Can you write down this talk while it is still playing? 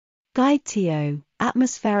Guide TO,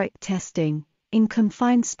 Atmospheric Testing, in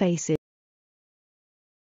Confined Spaces.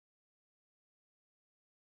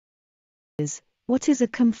 What is a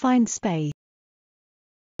confined space?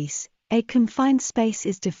 A confined space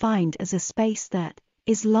is defined as a space that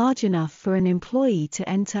is large enough for an employee to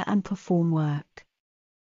enter and perform work,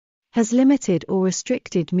 has limited or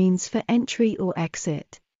restricted means for entry or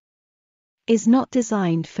exit, is not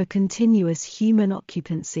designed for continuous human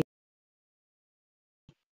occupancy.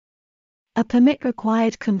 A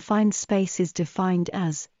permit-required confined space is defined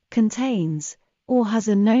as contains, or has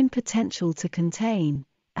a known potential to contain,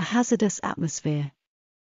 a hazardous atmosphere,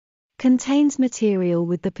 contains material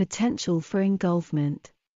with the potential for engulfment,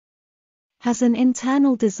 has an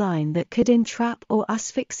internal design that could entrap or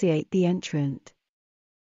asphyxiate the entrant,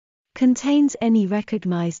 contains any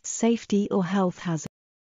recognized safety or health hazard.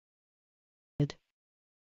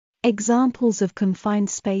 Examples of confined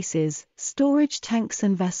spaces: storage tanks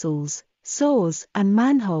and vessels, saws and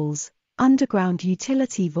manholes, underground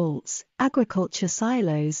utility vaults, agriculture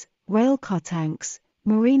silos, railcar tanks,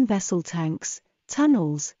 marine vessel tanks,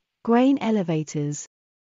 tunnels, grain elevators.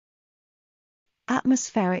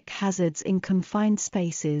 Atmospheric hazards in confined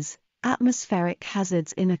spaces. Atmospheric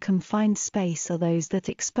hazards in a confined space are those that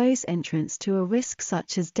expose entrants to a risk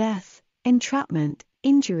such as death, entrapment,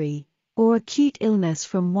 injury, or acute illness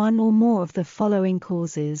from one or more of the following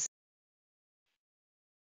causes.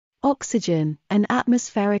 Oxygen. An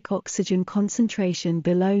atmospheric oxygen concentration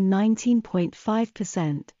below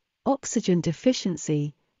 19.5%, oxygen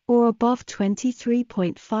deficiency, or above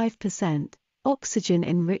 23.5%, oxygen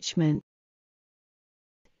enrichment.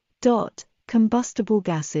 Combustible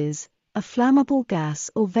gases. A flammable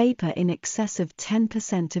gas or vapor in excess of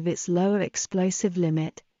 10% of its lower explosive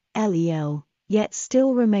limit, LEL, yet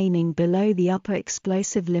still remaining below the upper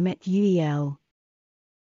explosive limit, UEL.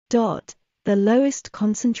 The lowest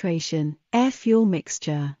concentration, air-fuel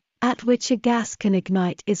mixture, at which a gas can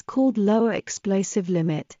ignite is called lower explosive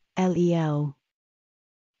limit, LEL.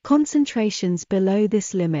 Concentrations below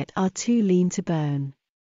this limit are too lean to burn.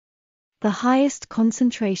 The highest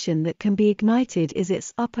concentration that can be ignited is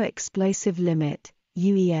its upper explosive limit,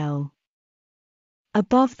 UEL.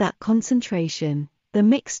 Above that concentration, the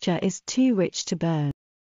mixture is too rich to burn.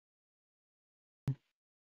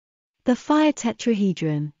 The fire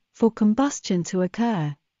tetrahedron. For combustion to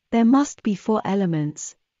occur, there must be 4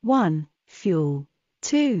 elements: 1. Fuel,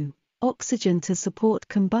 2. Oxygen to support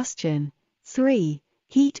combustion, 3.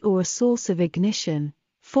 Heat or a source of ignition,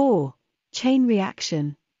 4. Chain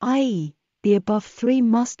reaction, i.e., the above 3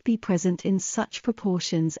 must be present in such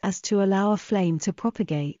proportions as to allow a flame to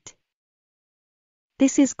propagate.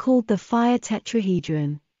 This is called the fire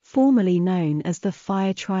tetrahedron, formerly known as the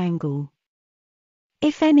fire triangle.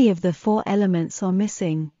 If any of the 4 elements are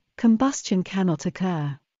missing, combustion cannot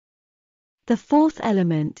occur. The 4th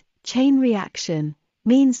element, chain reaction,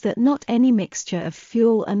 means that not any mixture of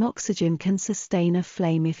fuel and oxygen can sustain a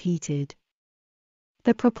flame if heated.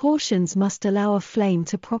 The proportions must allow a flame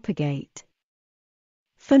to propagate.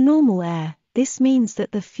 For normal air, this means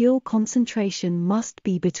that the fuel concentration must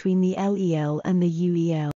be between the LEL and the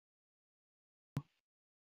UEL.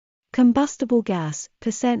 Combustible gas,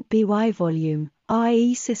 % by volume,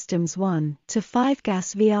 i.e. systems 1 to 5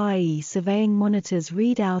 gas VIE surveying monitors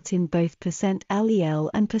read out in both % LEL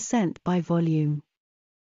and % by volume.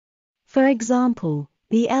 For example,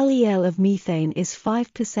 the LEL of methane is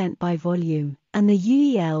 5% by volume, and the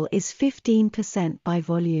UEL is 15% by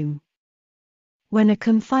volume. When a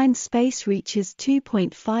confined space reaches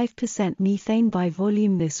 2.5% methane by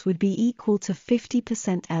volume, this would be equal to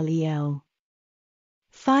 50% LEL.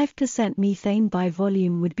 5% methane by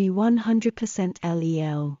volume would be 100%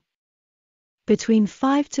 LEL. Between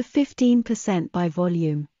 5 to 15% by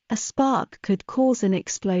volume, a spark could cause an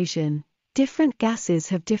explosion. Different gases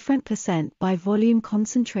have different % by volume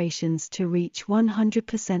concentrations to reach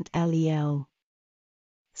 100% LEL.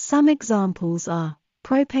 Some examples are: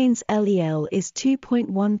 propane's LEL is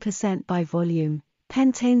 2.1% by volume,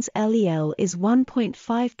 pentane's LEL is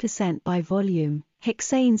 1.5% by volume,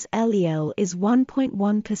 hexane's LEL is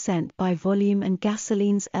 1.1% by volume, and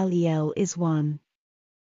gasoline's LEL is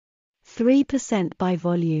 1.3% by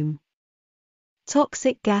volume.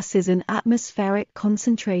 Toxic gas is an atmospheric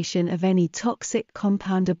concentration of any toxic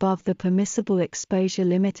compound above the permissible exposure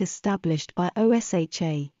limit established by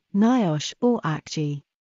OSHA, NIOSH, or ACG.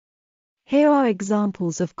 Here are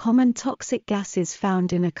examples of common toxic gases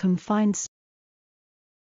found in a confined space.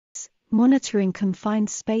 Monitoring confined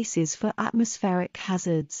spaces for atmospheric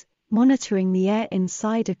hazards. Monitoring the air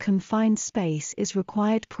inside a confined space is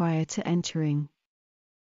required prior to entering.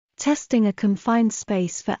 Testing a confined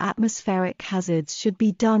space for atmospheric hazards should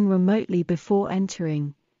be done remotely before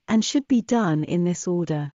entering, and should be done in this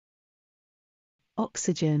order.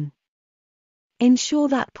 Oxygen. Ensure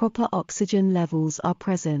that proper oxygen levels are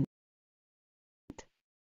present.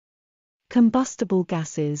 Combustible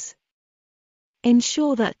gases.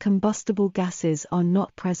 Ensure that combustible gases are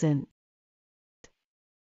not present.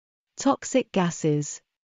 Toxic gases.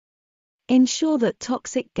 Ensure that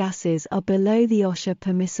toxic gases are below the OSHA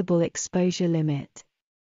permissible exposure limit.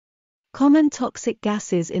 Common toxic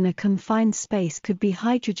gases in a confined space could be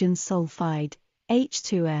hydrogen sulfide,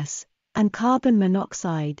 H2S, and carbon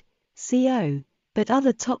monoxide, CO, but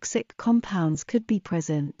other toxic compounds could be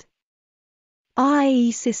present.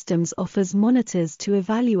 RAE Systems offers monitors to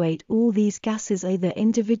evaluate all these gases either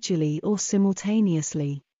individually or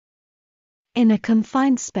simultaneously. In a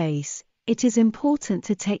confined space, it is important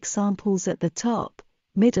to take samples at the top,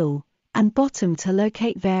 middle, and bottom to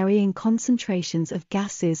locate varying concentrations of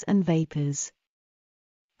gases and vapors.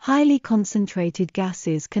 Highly concentrated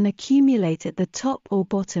gases can accumulate at the top or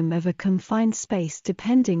bottom of a confined space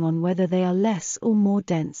depending on whether they are less or more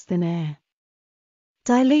dense than air.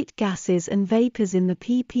 Dilute gases and vapors in the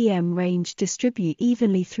ppm range distribute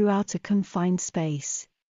evenly throughout a confined space.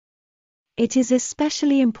 It is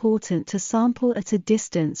especially important to sample at a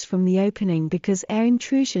distance from the opening because air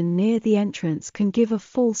intrusion near the entrance can give a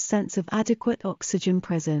false sense of adequate oxygen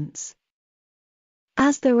presence.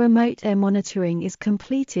 As the remote air monitoring is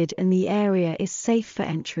completed and the area is safe for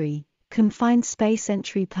entry, confined space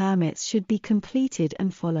entry permits should be completed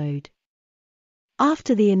and followed.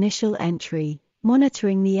 After the initial entry,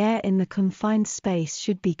 monitoring the air in the confined space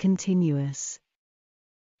should be continuous.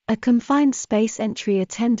 A confined space entry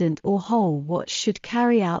attendant or hole watch should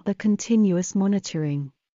carry out the continuous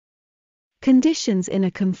monitoring. Conditions in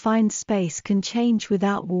a confined space can change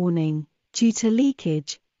without warning, due to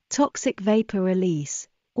leakage, toxic vapor release,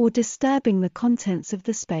 or disturbing the contents of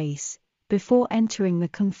the space, before entering the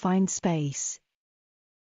confined space.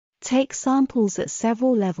 Take samples at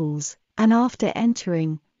several levels, and after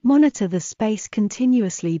entering, monitor the space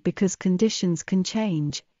continuously because conditions can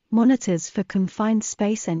change. Monitors for confined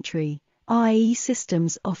space entry. RAE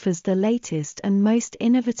Systems offers the latest and most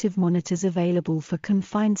innovative monitors available for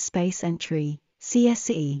confined space entry,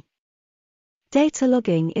 CSE. Data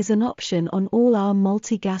logging is an option on all our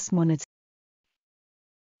multi-gas monitors.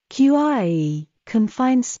 QRAE,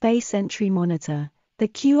 Confined Space Entry Monitor. The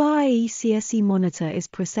QRAE CSE monitor is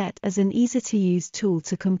preset as an easy-to-use tool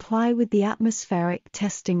to comply with the atmospheric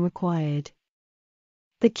testing required.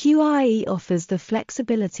 The QRAE offers the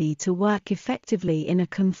flexibility to work effectively in a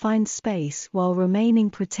confined space while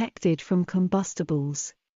remaining protected from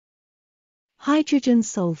combustibles. Hydrogen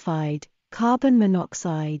sulfide, carbon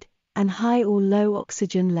monoxide, and high or low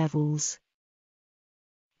oxygen levels.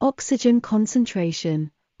 Oxygen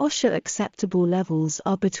concentration. OSHA acceptable levels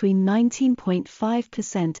are between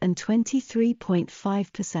 19.5% and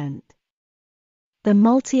 23.5%. The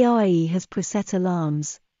multi-RAE has preset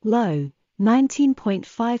alarms, low,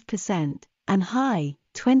 19.5%, and high,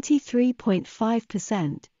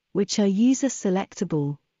 23.5%, which are user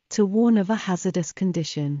selectable, to warn of a hazardous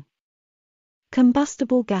condition.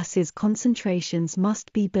 Combustible gases concentrations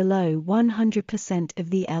must be below 100% of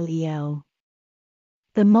the LEL.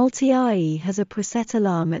 The multi-RAE has a preset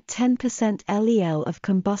alarm at 10% LEL of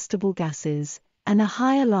combustible gases, and a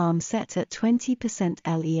high alarm set at 20%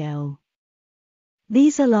 LEL.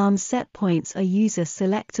 These alarm set points are user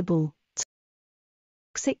selectable.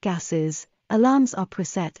 Toxic gases, alarms are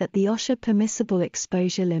preset at the OSHA permissible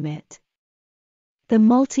exposure limit. The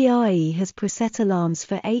multi-RAE has preset alarms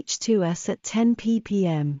for H2S at 10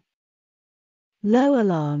 ppm, low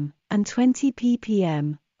alarm, and 20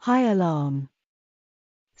 ppm, high alarm.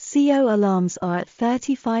 CO alarms are at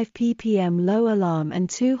 35 ppm low alarm and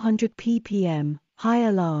 200 ppm, high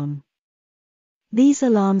alarm. These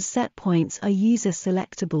alarm set points are user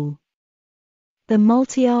selectable. The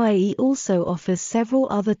multi-RAE also offers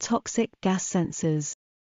several other toxic gas sensors.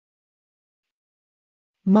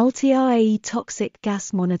 Multi-RAE Toxic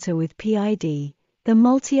Gas Monitor with PID. The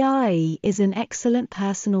multi-RAE is an excellent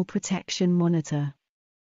personal protection monitor.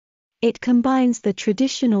 It combines the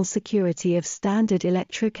traditional security of standard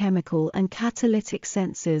electrochemical and catalytic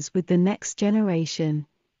sensors with the next generation,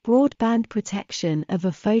 broadband protection of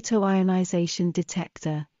a photoionization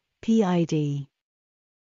detector, PID.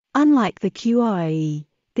 Unlike the QRAE,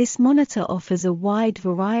 this monitor offers a wide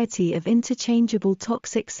variety of interchangeable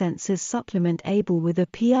toxic sensors supplement-able with a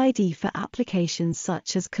PID for applications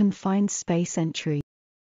such as confined space entry.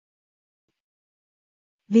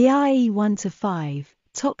 VRAE 1-5,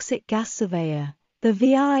 Toxic Gas Surveyor. The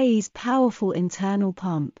VRAE's powerful internal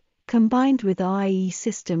pump, combined with IE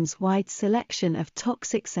Systems' wide selection of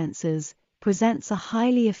toxic sensors, presents a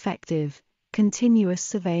highly effective, continuous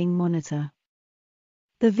surveying monitor.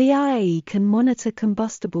 The VIE can monitor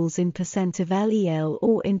combustibles in % of LEL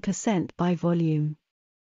or in % by volume.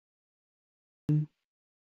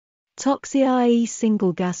 ToxIE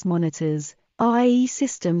single gas monitors. IE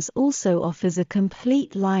Systems also offers a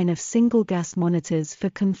complete line of single gas monitors for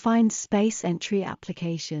confined space entry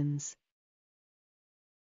applications.